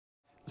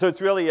So it's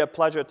really a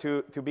pleasure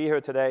to be here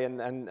today,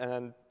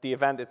 and the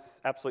event is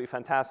absolutely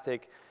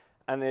fantastic.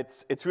 And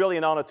it's really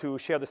an honor to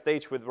share the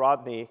stage with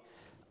Rodney.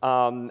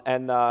 You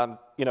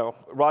know,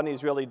 Rodney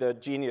is really the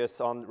genius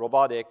on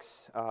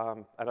robotics,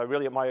 and I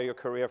really admire your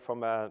career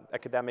from an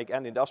academic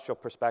and industrial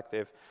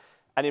perspective.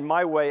 And in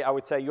my way, I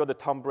would say you're the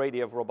Tom Brady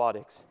of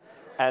robotics.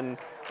 And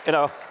you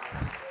know,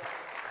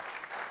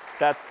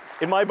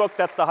 in my book,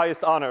 that's the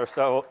highest honor,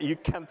 so you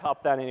can't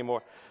top that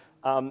anymore.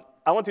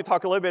 I want to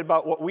talk a little bit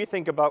about what we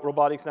think about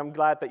robotics, and I'm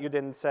glad that you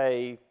didn't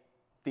say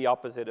the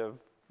opposite of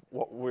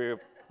what we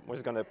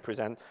was going to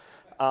present.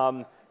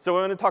 So we're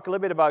going to talk a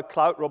little bit about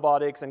cloud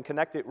robotics and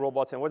connected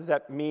robots, and what does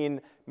that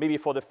mean maybe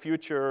for the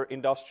future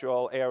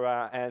industrial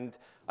era. And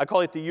I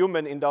call it the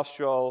human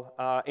industrial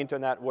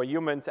internet, where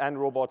humans and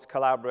robots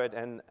collaborate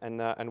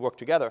and work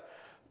together.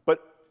 But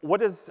what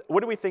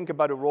do we think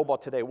about a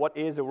robot today? What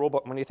is a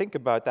robot when you think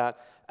about that?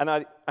 And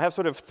I have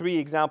sort of 3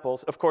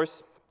 examples. Of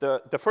course,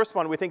 the first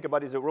one we think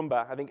about is a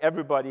Roomba. I think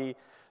everybody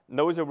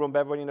knows a Roomba.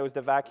 Everybody knows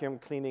the vacuum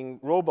cleaning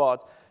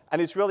robot. And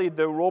it's really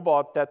the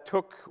robot that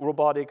took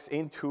robotics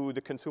into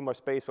the consumer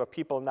space, where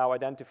people now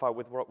identify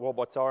with what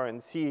robots are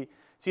and see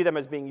them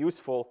as being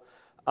useful.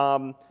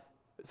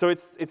 So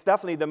it's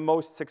definitely the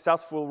most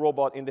successful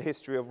robot in the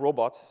history of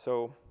robots.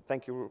 So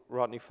thank you,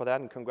 Rodney, for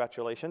that, and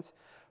congratulations.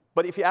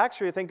 But if you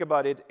actually think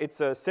about it, it's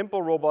a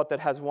simple robot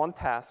that has one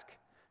task.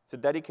 It's a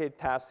dedicated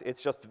task.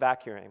 It's just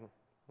vacuuming.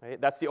 Right?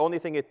 That's the only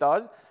thing it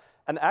does.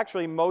 And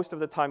actually, most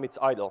of the time, it's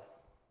idle.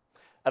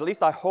 At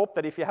least I hope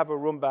that if you have a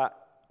Roomba,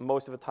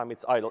 most of the time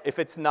it's idle. If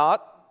it's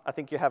not, I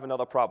think you have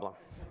another problem.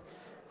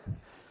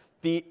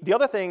 The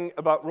other thing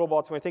about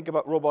robots, when we think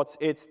about robots,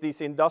 it's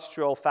these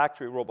industrial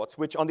factory robots,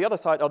 which on the other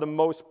side are the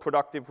most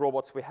productive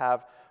robots we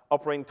have,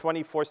 operating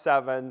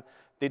 24/7.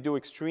 They do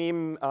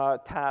extreme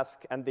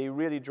tasks, and they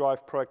really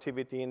drive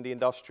productivity in the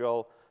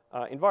industrial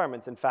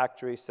environments and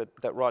factories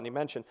that Rodney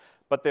mentioned.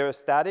 But they're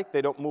static.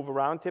 They don't move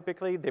around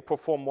typically. They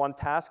perform one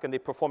task, and they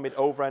perform it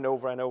over and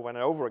over and over and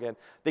over again.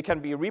 They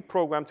can be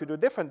reprogrammed to do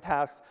different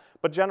tasks,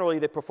 but generally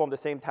they perform the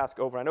same task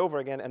over and over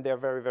again, and they're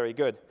very, very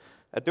good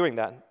at doing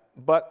that,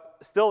 but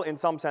still in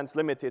some sense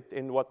limited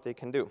in what they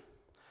can do.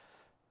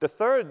 The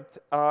third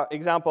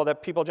example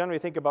that people generally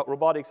think about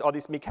robotics are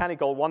these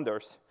mechanical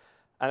wonders.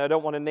 And I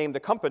don't want to name the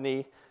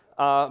company,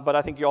 but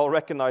I think you all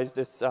recognize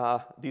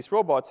these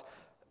robots.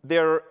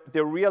 They're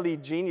really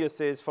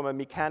geniuses from a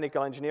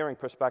mechanical engineering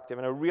perspective,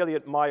 and I really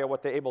admire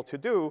what they're able to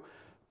do.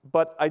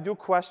 But I do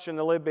question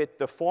a little bit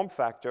the form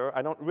factor.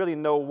 I don't really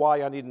know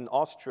why I need an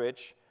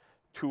ostrich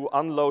to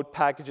unload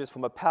packages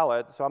from a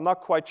pallet, so I'm not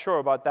quite sure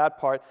about that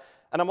part.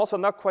 And I'm also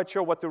not quite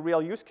sure what the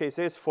real use case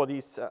is for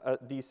these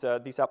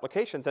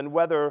applications, and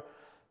whether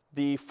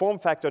the form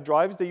factor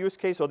drives the use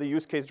case or the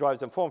use case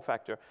drives the form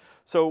factor.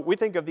 So we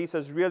think of these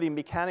as really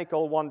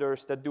mechanical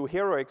wonders that do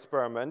hero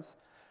experiments,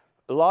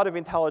 a lot of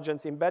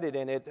intelligence embedded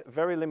in it,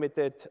 very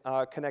limited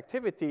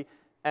connectivity,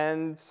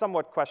 and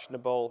somewhat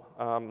questionable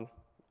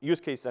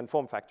use cases and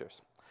form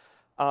factors.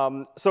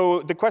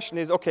 So the question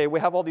is, OK, we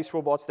have all these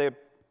robots. They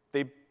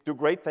do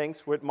great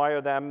things. We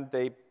admire them.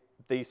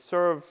 They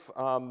serve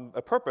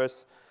a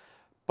purpose.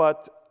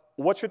 But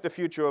what should the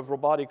future of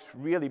robotics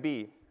really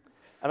be?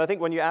 And I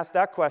think when you ask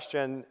that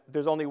question,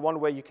 there's only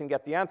one way you can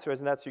get the answers,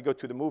 and that's you go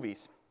to the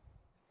movies.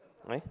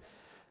 Right?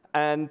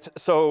 And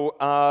so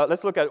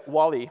let's look at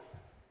WALL-E.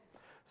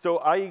 So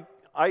I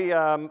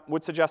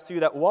would suggest to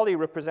you that WALL-E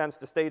represents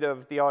the state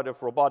of the art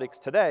of robotics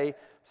today.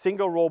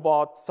 Single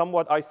robot,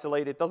 somewhat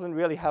isolated, doesn't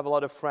really have a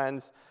lot of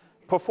friends,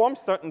 performs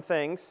certain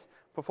things,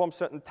 performs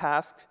certain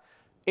tasks,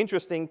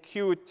 interesting,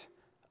 cute,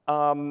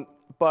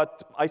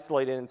 but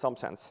isolated in some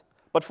sense.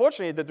 But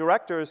fortunately, the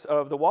directors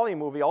of the WALL-E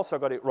movie also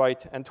got it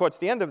right. And towards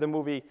the end of the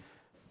movie,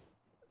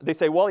 they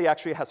say WALL-E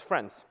actually has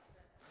friends.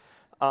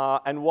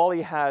 And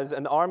WALL-E has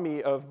an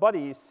army of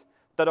buddies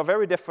that are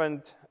very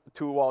different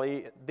to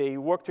WALL-E. They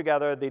work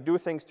together. They do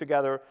things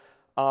together.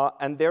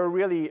 And they're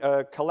really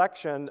a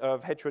collection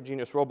of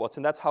heterogeneous robots.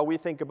 And that's how we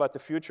think about the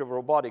future of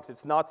robotics.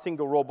 It's not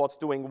single robots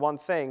doing one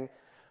thing,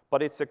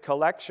 but it's a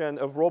collection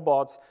of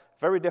robots,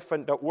 very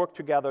different, that work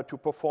together to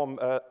perform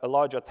a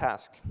larger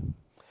task.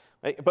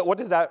 Right? But what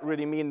does that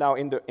really mean now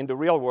in the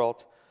real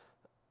world?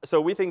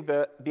 So we think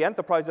the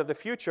enterprise of the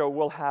future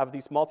will have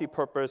these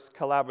multi-purpose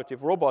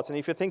collaborative robots. And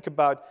if you think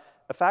about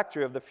a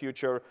factory of the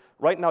future,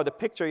 right now the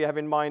picture you have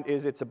in mind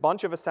is it's a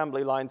bunch of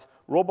assembly lines,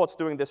 robots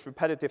doing this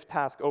repetitive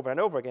task over and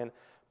over again.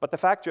 But the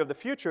factory of the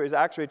future is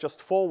actually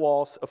just 4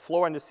 walls, a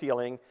floor and a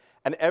ceiling,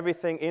 and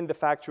everything in the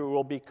factory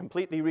will be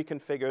completely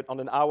reconfigured on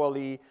an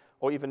hourly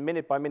or even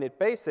minute-by-minute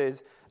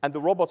basis, and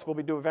the robots will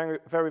be doing very,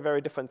 very,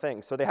 very different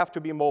things. So they have to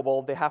be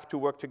mobile, they have to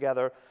work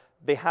together,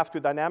 they have to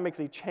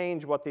dynamically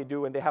change what they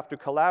do, and they have to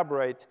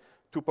collaborate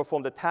to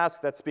perform the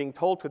task that's being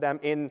told to them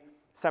in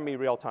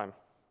semi-real time.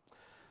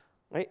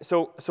 Right?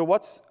 So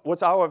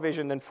what's our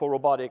vision then for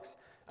robotics?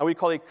 And we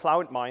call it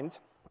cloud mind,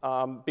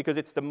 because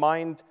it's the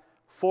mind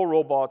for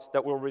robots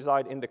that will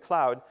reside in the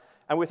cloud.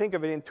 And we think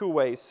of it in 2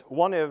 ways.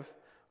 One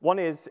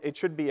is it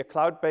should be a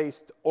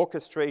cloud-based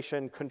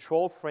orchestration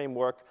control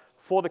framework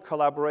for the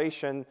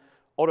collaboration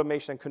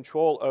automation and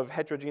control of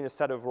heterogeneous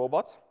set of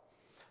robots.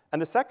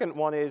 And the second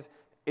one is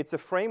it's a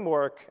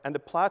framework and a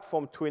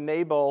platform to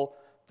enable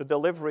the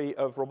delivery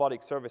of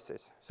robotic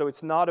services. So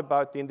it's not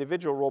about the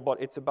individual robot,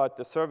 it's about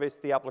the service,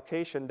 the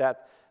application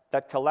that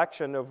that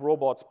collection of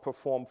robots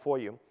perform for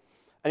you.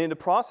 And in the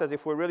process,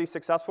 if we're really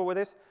successful with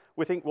this,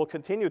 we think we'll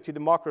continue to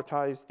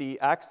democratize the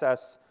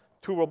access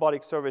to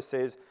robotic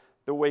services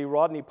the way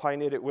Rodney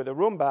pioneered it with a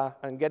Roomba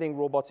and getting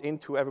robots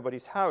into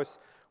everybody's house.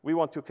 We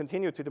want to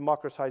continue to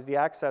democratize the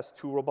access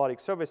to robotic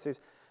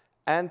services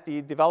and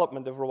the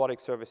development of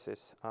robotic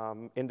services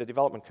in the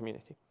development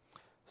community.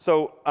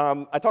 So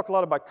I talk a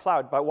lot about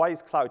cloud, but why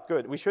is cloud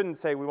good? We shouldn't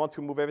say we want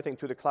to move everything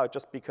to the cloud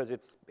just because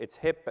it's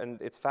hip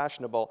and it's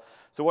fashionable.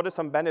 So what are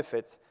some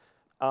benefits?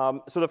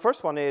 So the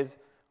first one is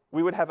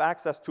we would have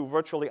access to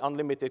virtually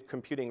unlimited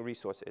computing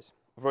resources,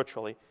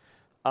 virtually.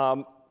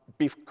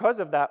 Because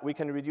of that, we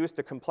can reduce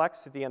the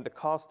complexity and the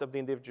cost of the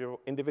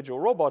individual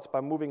robots by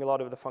moving a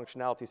lot of the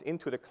functionalities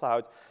into the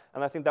cloud.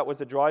 And I think that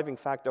was a driving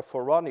factor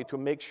for Rodney to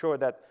make sure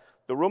that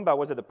the Roomba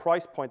was at a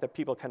price point that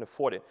people can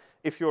afford it.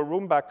 If your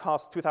Roomba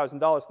costs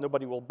 $2,000,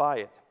 nobody will buy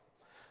it.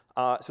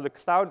 So the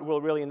cloud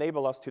will really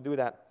enable us to do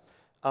that.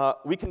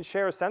 We can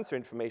share sensor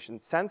information.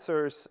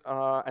 Sensors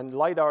and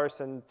LiDARs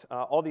and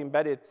all the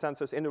embedded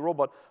sensors in the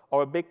robot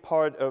are a big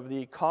part of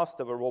the cost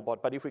of a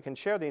robot. But if we can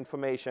share the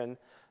information,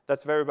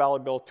 that's very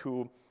valuable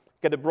to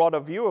get a broader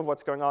view of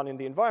what's going on in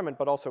the environment,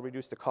 but also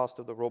reduce the cost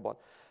of the robot.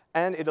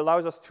 And it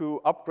allows us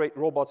to upgrade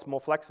robots more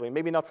flexibly,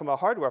 maybe not from a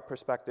hardware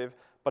perspective,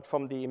 but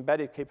from the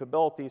embedded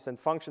capabilities and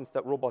functions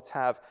that robots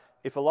have.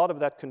 If a lot of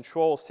that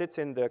control sits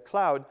in the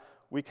cloud,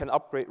 we can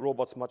upgrade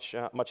robots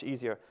much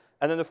easier.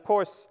 And then, of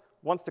course,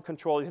 once the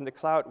control is in the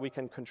cloud, we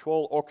can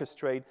control,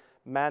 orchestrate,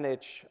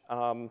 manage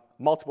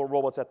multiple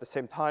robots at the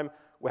same time.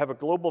 We have a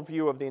global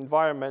view of the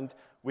environment.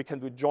 We can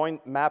do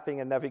joint mapping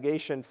and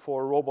navigation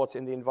for robots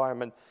in the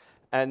environment.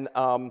 And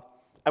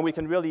we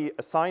can really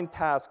assign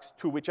tasks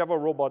to whichever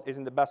robot is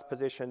in the best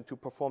position to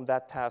perform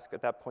that task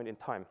at that point in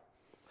time.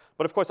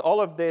 But of course, all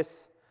of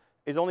this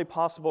is only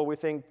possible, we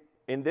think,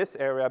 in this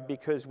area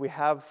because we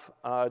have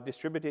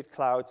distributed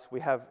clouds, we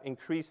have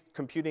increased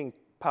computing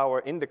power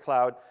in the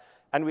cloud,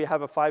 and we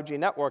have a 5G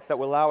network that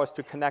will allow us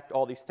to connect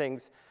all these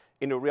things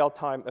in a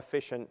real-time,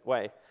 efficient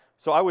way.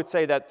 So I would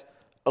say that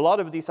a lot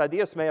of these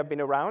ideas may have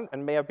been around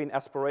and may have been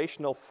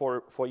aspirational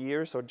for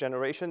years or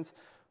generations,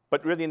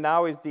 but really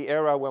now is the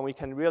era when we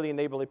can really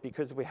enable it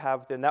because we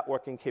have the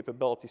networking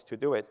capabilities to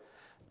do it.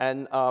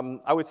 And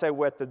I would say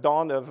we're at the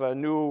dawn of a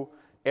new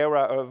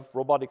era of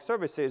robotic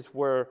services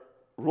where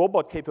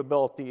robot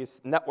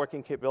capabilities,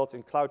 networking capabilities,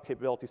 and cloud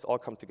capabilities all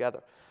come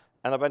together.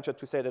 And I venture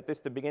to say that this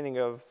is the beginning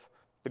of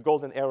the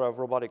golden era of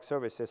robotic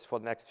services for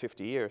the next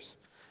 50 years.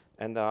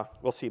 And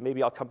we'll see.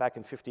 Maybe I'll come back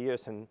in 50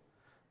 years and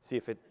see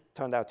if it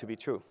turned out to be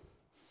true.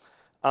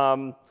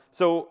 When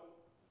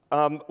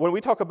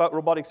we talk about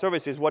robotic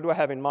services, what do I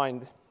have in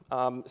mind?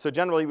 So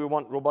generally, we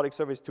want robotic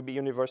service to be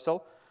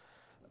universal.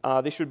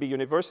 They should be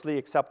universally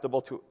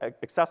accessible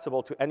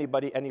to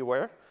anybody,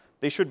 anywhere.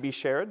 They should be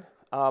shared.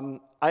 I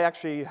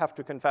actually have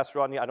to confess,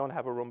 Rodney, I don't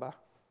have a Roomba.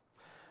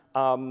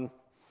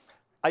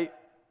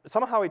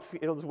 Somehow it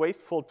feels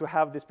wasteful to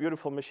have this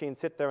beautiful machine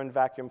sit there and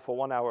vacuum for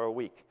 1 hour a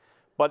week.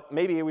 But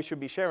maybe we should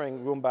be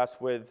sharing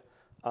Roombas with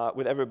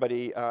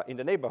everybody in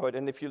the neighborhood.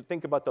 And if you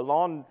think about the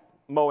lawn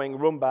mowing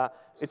Roomba,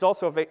 it's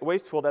also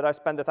wasteful that I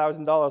spend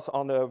 $1,000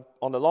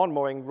 on the lawn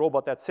mowing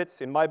robot that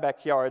sits in my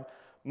backyard,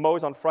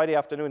 mows on Friday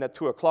afternoon at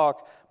 2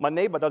 o'clock. My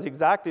neighbor does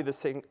exactly the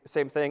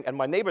same thing, and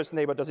my neighbor's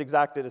neighbor does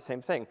exactly the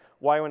same thing.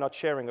 Why are we not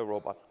sharing a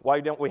robot? Why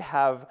don't we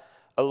have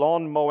a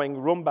lawn mowing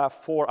Roomba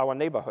for our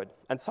neighborhood?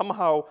 And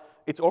somehow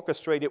it's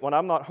orchestrated. When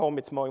I'm not home,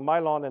 it's mowing my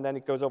lawn, and then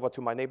it goes over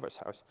to my neighbor's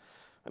house.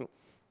 And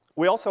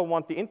we also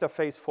want the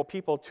interface for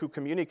people to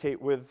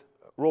communicate with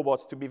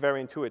robots to be very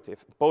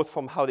intuitive, both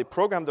from how they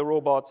program the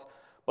robots,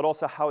 but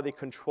also how they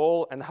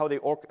control and how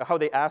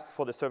they ask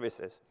for the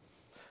services.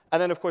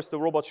 And then, of course, the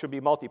robots should be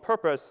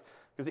multi-purpose,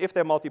 because if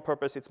they're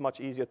multi-purpose, it's much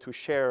easier to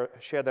share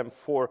them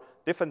for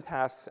different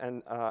tasks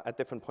and at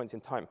different points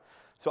in time.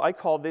 So I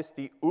call this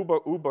the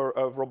Uber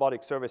of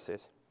robotic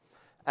services.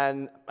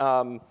 And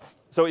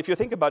so if you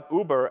think about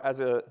Uber as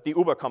the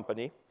Uber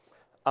company,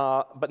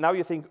 but now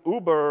you think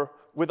Uber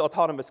with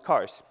autonomous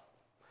cars.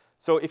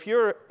 So if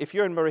you're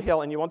in Murray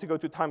Hill and you want to go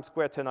to Times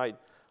Square tonight,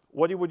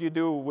 what would you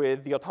do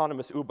with the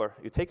autonomous Uber?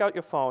 You take out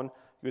your phone,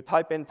 you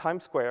type in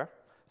Times Square,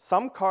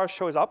 some car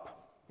shows up,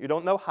 you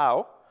don't know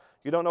how,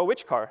 you don't know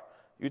which car.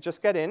 You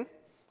just get in,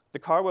 the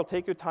car will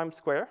take you to Times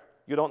Square,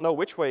 you don't know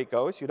which way it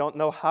goes, you don't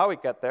know how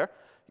it gets there,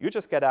 you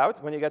just get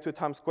out when you get to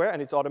Times Square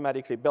and it's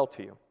automatically built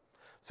to you.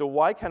 So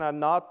why can I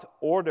not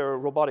order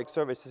robotic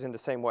services in the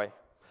same way?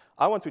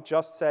 I want to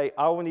just say,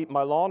 I will need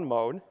my lawn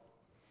mowed,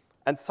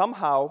 and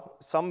somehow,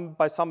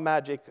 by some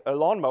magic, a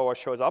lawnmower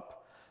shows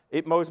up,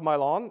 it mows my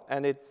lawn,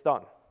 and it's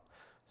done.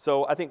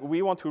 So I think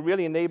we want to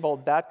really enable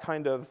that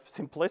kind of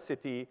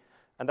simplicity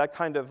and that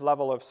kind of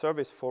level of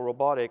service for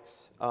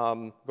robotics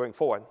going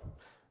forward.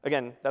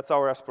 Again, that's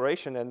our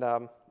aspiration,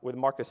 and with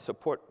Marcus'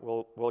 support,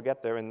 we'll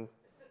get there in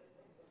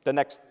the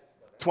next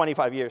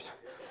 25 years.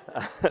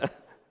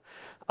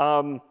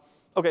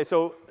 OK,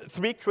 so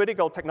 3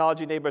 critical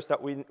technology neighbors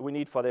that we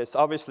need for this.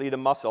 Obviously, the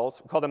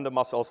muscles. We call them the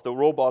muscles, the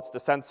robots, the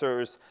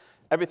sensors,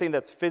 everything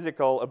that's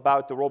physical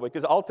about the robot.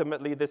 Because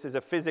ultimately, this is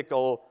a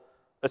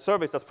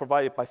service that's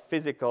provided by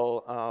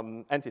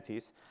physical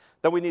entities.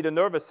 Then we need a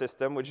nervous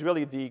system, which is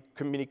really the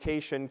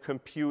communication,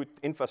 compute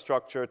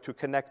infrastructure to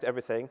connect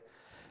everything.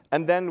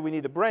 And then we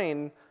need a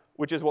brain,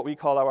 which is what we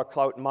call our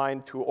cloud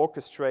mind, to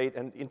orchestrate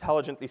and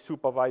intelligently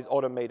supervise,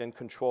 automate, and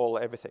control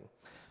everything.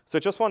 So I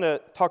just want to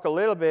talk a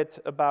little bit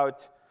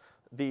about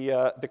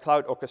the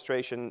cloud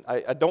orchestration.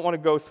 I don't want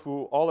to go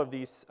through all of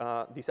these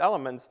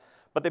elements,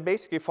 but they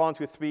basically fall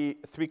into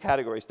three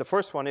categories. The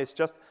first one is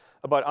just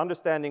about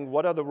understanding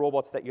what are the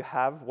robots that you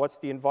have, what's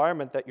the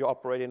environment that you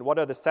operate in, what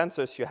are the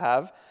sensors you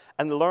have,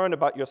 and learn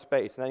about your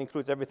space. And that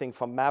includes everything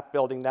from map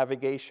building,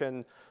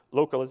 navigation,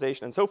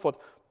 localization, and so forth,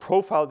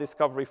 profile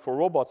discovery for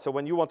robots. So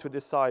when you want to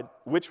decide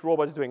which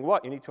robot is doing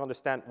what, you need to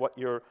understand what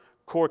your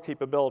core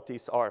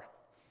capabilities are.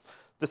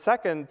 The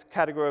second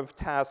category of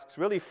tasks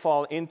really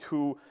fall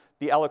into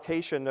the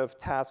allocation of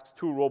tasks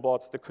to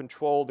robots, the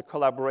control, the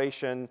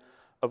collaboration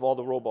of all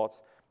the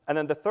robots. And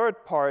then the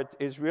third part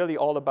is really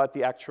all about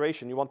the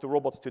actuation. You want the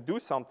robots to do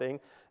something,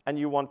 and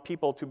you want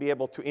people to be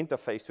able to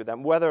interface to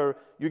them. Whether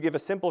you give a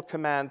simple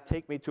command,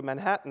 take me to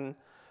Manhattan,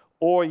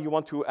 or you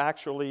want to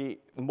actually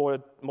more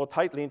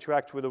tightly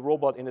interact with a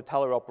robot in a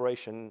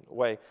teleoperation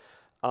way.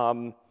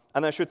 And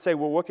I should say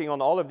we're working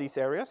on all of these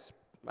areas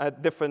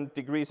at different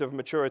degrees of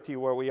maturity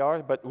where we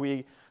are, but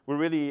we're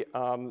really,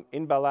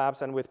 in Bell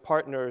Labs and with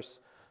partners,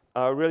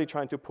 really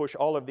trying to push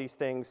all of these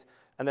things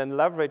and then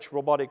leverage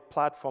robotic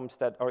platforms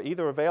that are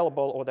either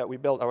available or that we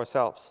build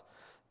ourselves.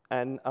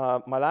 And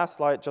my last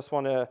slide, just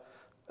want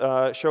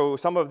to show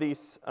some of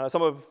these.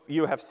 Some of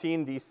you have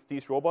seen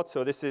these robots.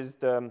 So this is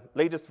the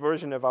latest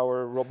version of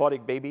our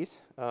robotic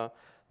babies.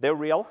 They're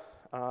real.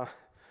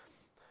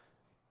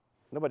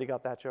 Nobody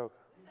got that joke.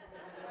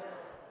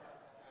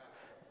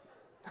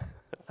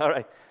 All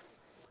right.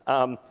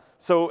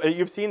 So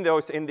you've seen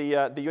those in the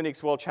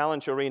Unix World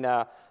Challenge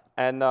arena.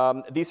 And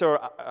these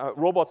are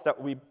robots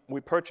that we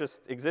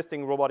purchased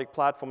existing robotic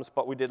platforms,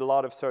 but we did a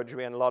lot of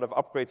surgery and a lot of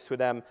upgrades to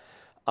them.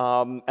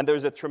 And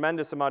there's a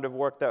tremendous amount of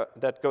work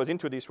that goes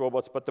into these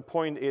robots. But the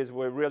point is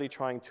we're really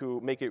trying to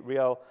make it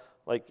real,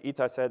 like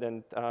Itai said,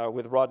 and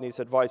with Rodney's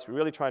advice, we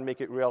really try and make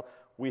it real.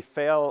 We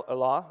fail a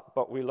lot,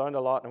 but we learn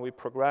a lot, and we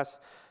progress.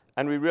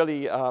 And we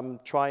really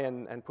try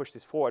and push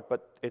this forward.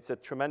 But it's a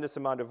tremendous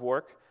amount of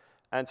work.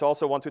 And so I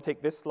also want to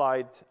take this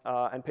slide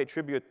and pay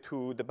tribute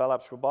to the Bell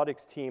Labs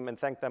robotics team and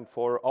thank them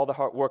for all the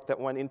hard work that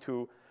went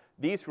into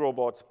these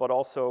robots, but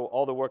also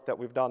all the work that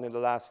we've done in the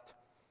last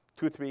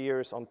 2-3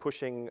 years on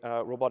pushing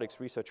robotics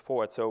research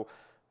forward. So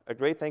a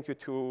great thank you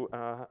to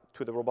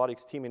the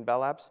robotics team in Bell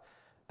Labs.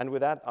 And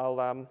with that,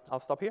 I'll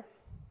stop here.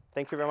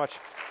 Thank you very much.